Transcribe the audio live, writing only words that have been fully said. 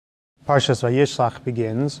Parshas Vayishlach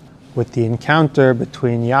begins with the encounter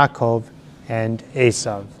between Yaakov and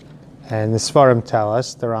Esav. And the Sfarim tell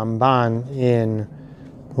us, the Ramban in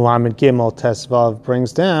Lamed Gimel Tesvav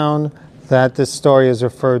brings down that this story is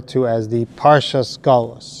referred to as the Parshas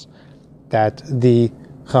Galus, that the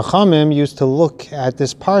Chachamim used to look at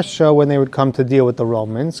this Parsha when they would come to deal with the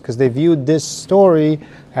Romans, because they viewed this story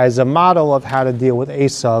as a model of how to deal with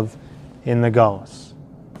Esav in the Galus.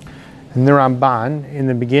 And the Ramban, in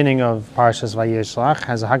the beginning of Parshas Vayishlach,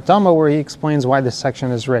 has a Hakdama where he explains why this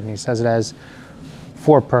section is written. He says it has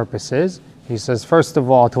four purposes. He says, first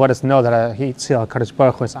of all, to let us know that HaKadosh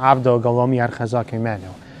Baruch Hu is Avdo Galom Yad Chazak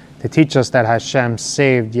Mimenu, to teach us that Hashem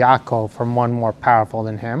saved Yaakov from one more powerful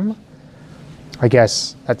than him. I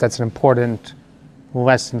guess that's an important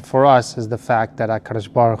lesson for us, is the fact that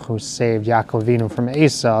HaKadosh Baruch Hu saved Yaakov Avinu from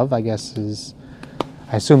Esav.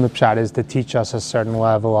 I assume the pshat is to teach us a certain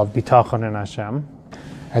level of bitachon in Hashem.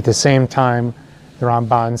 At the same time, the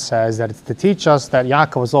Ramban says that it's to teach us that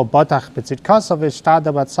Yaakov was all batach b'tzidkasav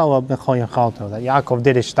ishtada batzala b'chol yachalto, that Yaakov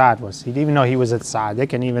did ishtadlus. Even though he was a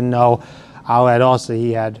tzaddik, and even though also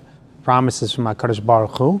he had promises from HaKadosh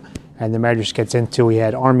Baruch Hu, and the Medrash gets into he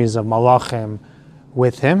had armies of malachim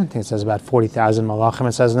with him. I think it says about 40,000 malachim,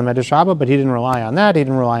 it says in the Medrash Rabbah, but he didn't rely on that. He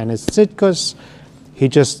didn't rely on his tzidkus. He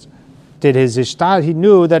just did his ishtad. He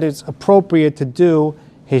knew that it's appropriate to do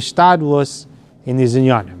hishtadlus in these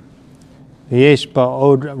inyanim. Yesh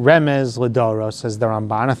ba'od remez l'doros, says the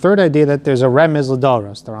Ramban. A third idea that there's a remez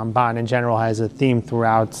l'doros. The Ramban in general has a theme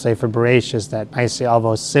throughout Sefer Bereshis that Maaseh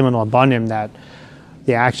Avos Siman Abanim, that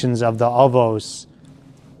the actions of the Avos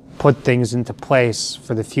put things into place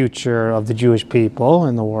for the future of the Jewish people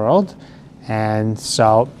in the world. And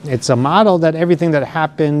so it's a model that everything that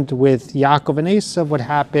happened with Yaakov and Esav would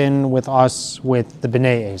happen with us, with the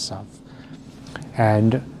Bnei Esav.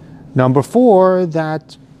 And number four,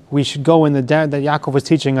 that we should go in the derech, that Yaakov was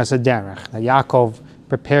teaching us a derech, that Yaakov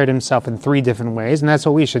prepared himself in three different ways, and that's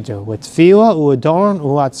what we should do. With tefillah, u'adorn,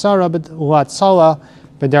 u'atzala,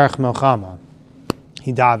 b'derech melchama.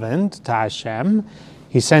 He davened to Hashem.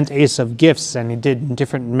 He sent Esav gifts, and he did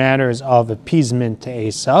different manners of appeasement to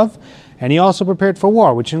Esav. And he also prepared for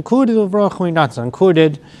war, which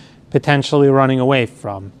included potentially running away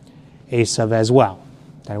from Esav as well.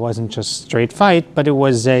 That it wasn't just straight fight, but it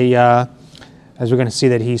was as we're going to see,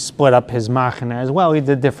 that he split up his machna as well. He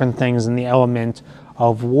did different things in the element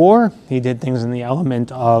of war. He did things in the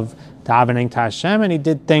element of davening to Hashem, and he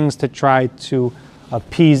did things to try to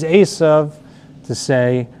appease Esav, to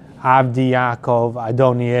say, Avdi Yaakov,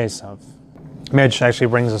 Adoni Esav. Medrash actually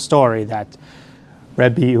brings a story that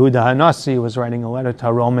Rebbe Yehuda Hanassi was writing a letter to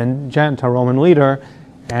a Roman leader,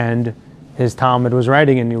 and his Talmud was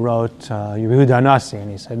writing, and he wrote Yehuda Hanassi, and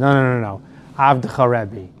he said, no, Avdecha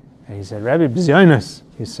Rebbe. And he said, Rebbe, b'zionis.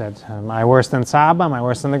 He said, am I worse than Saba? Am I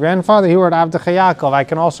worse than the grandfather? He wrote Avdecha Yaakov. I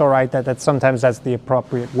can also write that sometimes that's the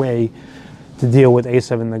appropriate way to deal with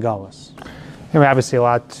Esav in the Galus. Anyway, obviously a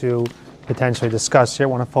lot to potentially discuss here. I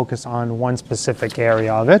want to focus on one specific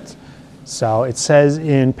area of it. So it says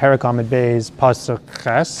in Perek Amid Bey's Pasuk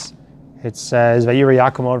Ches, it says, Vayira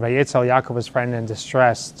Yaakov Vayetzel, Yaakov was frightened and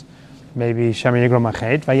distressed. Maybe Shem Yigro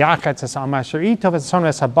Machet. Vayachetz es Amasher Itov es Son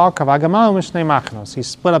es Habakav Agamal Mishnei Machnos. He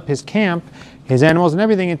split up his camp, his animals and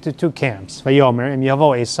everything, into two camps. Vayomer Im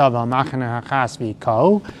Yavo Esav al Machane Hachas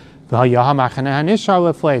V'Ko V'Hayaha Machane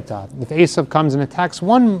Hanishar Lefleta. If Esav comes and attacks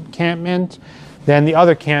one encampment, then the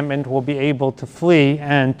other encampment will be able to flee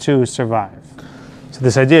and to survive. So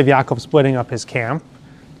this idea of Yaakov splitting up his camp.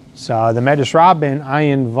 So the Medrash Rabbah in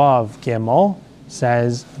Ayin Vav Gimel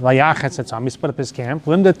says, Vayachetz etzam, he split up his camp.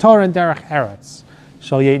 Limda Torah and derech eretz.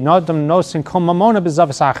 Shal yednodam nosin kol mamona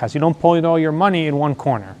b'zavas achas. You don't put all your money in one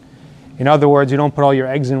corner. In other words, you don't put all your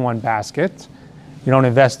eggs in one basket. You don't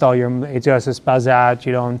invest all your bazat.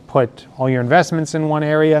 You don't put all your investments in one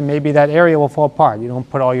area. Maybe that area will fall apart. You don't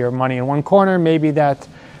put all your money in one corner. Maybe that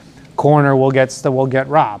corner will get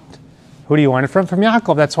robbed. Who do you want it from? From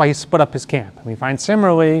Yaakov. That's why he split up his camp. And we find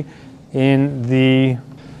similarly in the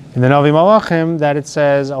Novi Malachim that it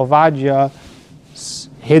says Ovadia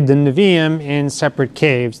hid the Nevi'im in separate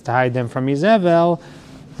caves to hide them from Izevel.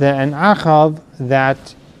 And Achav,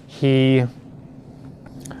 that he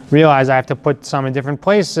realized, I have to put some in different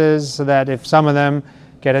places so that if some of them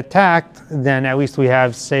get attacked, then at least we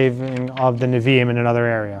have saving of the Nevi'im in another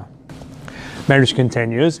area. Medrash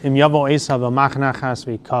continues, Im Yavo Esav al Machna Chas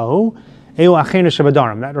V'Kahu.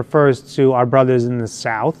 That refers to our brothers in the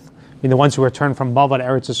south, the ones who returned from Bavel to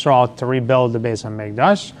Eretz Yisrael to rebuild the Beis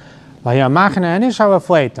HaMikdash.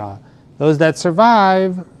 Those that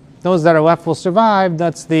survive, those that are left will survive.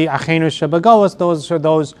 That's the Achenu Shebagolas. Those are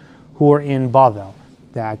those who are in Bavel.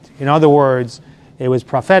 That, in other words, it was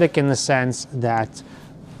prophetic in the sense that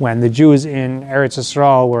when the Jews in Eretz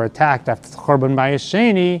Yisrael were attacked after the Churban Bayis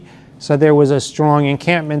Sheni, so there was a strong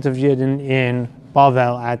encampment of Yidden in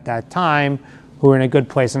Bavel at that time, who were in a good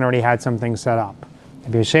place and already had something set up.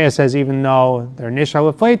 Rabbi Yeshaya says even though they're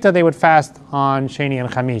Nishar Lefleita, they would fast on Sheni and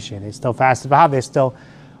Chamishi. They still fasted B'Av, they still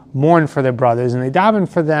mourned for their brothers, and they davened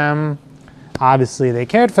for them. Obviously, they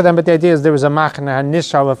cared for them, but the idea is there was a Machna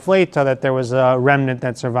Nishar Lefleita, that there was a remnant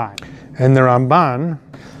that survived. And the Ramban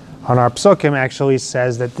on our Psukim actually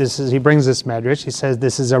says that he brings this medrash, he says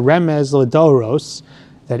this is a remez l'doros,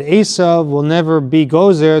 that Esav will never be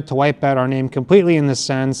gozer to wipe out our name completely, in the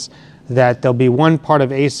sense that there'll be one part of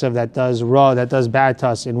Esav that does bad to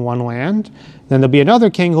us in one land, then there'll be another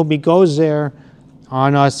king who'll be gozer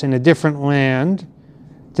on us in a different land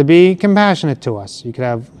to be compassionate to us. You could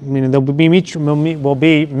have, we'll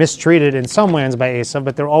be mistreated in some lands by Esav,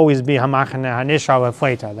 but there'll always be hamachana hanishar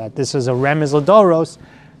lefleita, that this is a remez l'doros,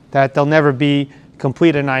 that there'll never be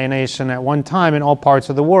complete annihilation at one time in all parts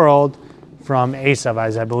of the world from Esav,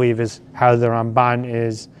 as I believe is how the Ramban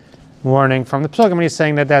is warning from the Psukim. He's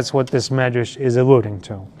saying that that's what this medrash is alluding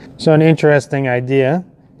to. So an interesting idea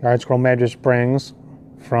the ArtScroll medrash brings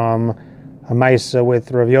from a Maisa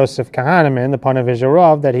with Rav Yosef Kahneman, the Panav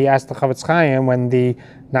Rov, that he asked the Chavetz Chaim when the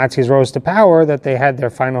Nazis rose to power, that they had their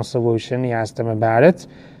final solution. He asked them about it.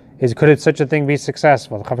 Could such a thing be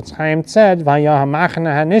successful? The Chavetz Chaim said,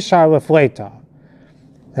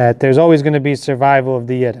 that there's always going to be survival of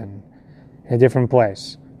the Yidden in a different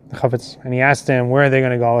place. And he asked him, where are they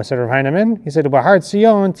going to go? I said, Rav Heinemann, he said, Har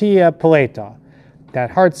Tzion tia Pleta.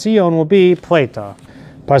 That Har Tzion will be Pleta,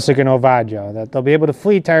 Pasuk in Ovadia, that they'll be able to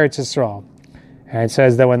flee to Eretz Yisrael. And it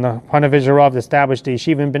says that when the Panav Rov established the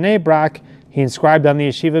yeshiva in Bnei Brak, he inscribed on the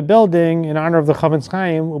yeshiva building, in honor of the Chavetz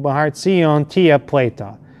Chaim, Har Tzion tia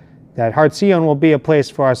Pleta, that Har Tzion will be a place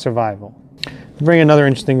for our survival. To bring another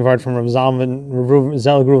interesting word from Rav Zalman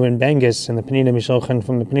Reuven Bengis in the Penina Mishulchan,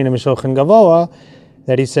 from the Penina Mishulchan Gavoa,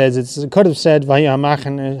 that he says it could have said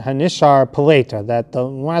hanishar peleta, that the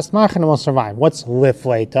last machana will survive. What's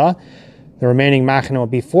lifleta? The remaining machana will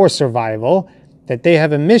be for survival. That they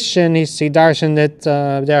have a mission. He darshan that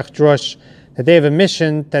that they have a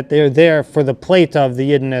mission, that they're there for the pleta of the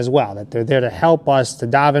Yidden as well. That they're there to help us, to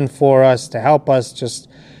daven for us, to help us.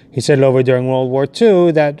 He said it over during World War II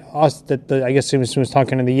I guess he was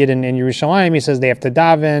talking to the Yidden in Yerushalayim. He says they have to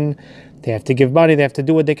daven, they have to give money, they have to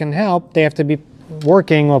do what they can help, they have to be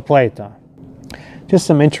working with Pleta. Just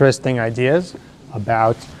some interesting ideas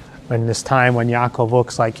about when this time when Yaakov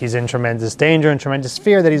looks like he's in tremendous danger and tremendous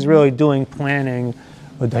fear, that he's really doing planning.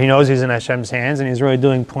 He knows he's in Hashem's hands and he's really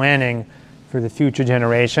doing planning for the future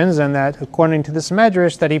generations, and that according to this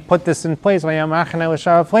medrash that he put this in place,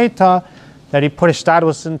 that he put a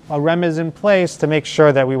status, a remez in place to make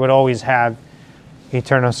sure that we would always have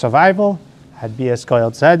eternal survival. Had bias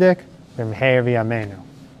koyel tzedek, v'mheir v'yameinu.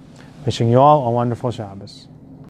 Wishing you all a wonderful Shabbos.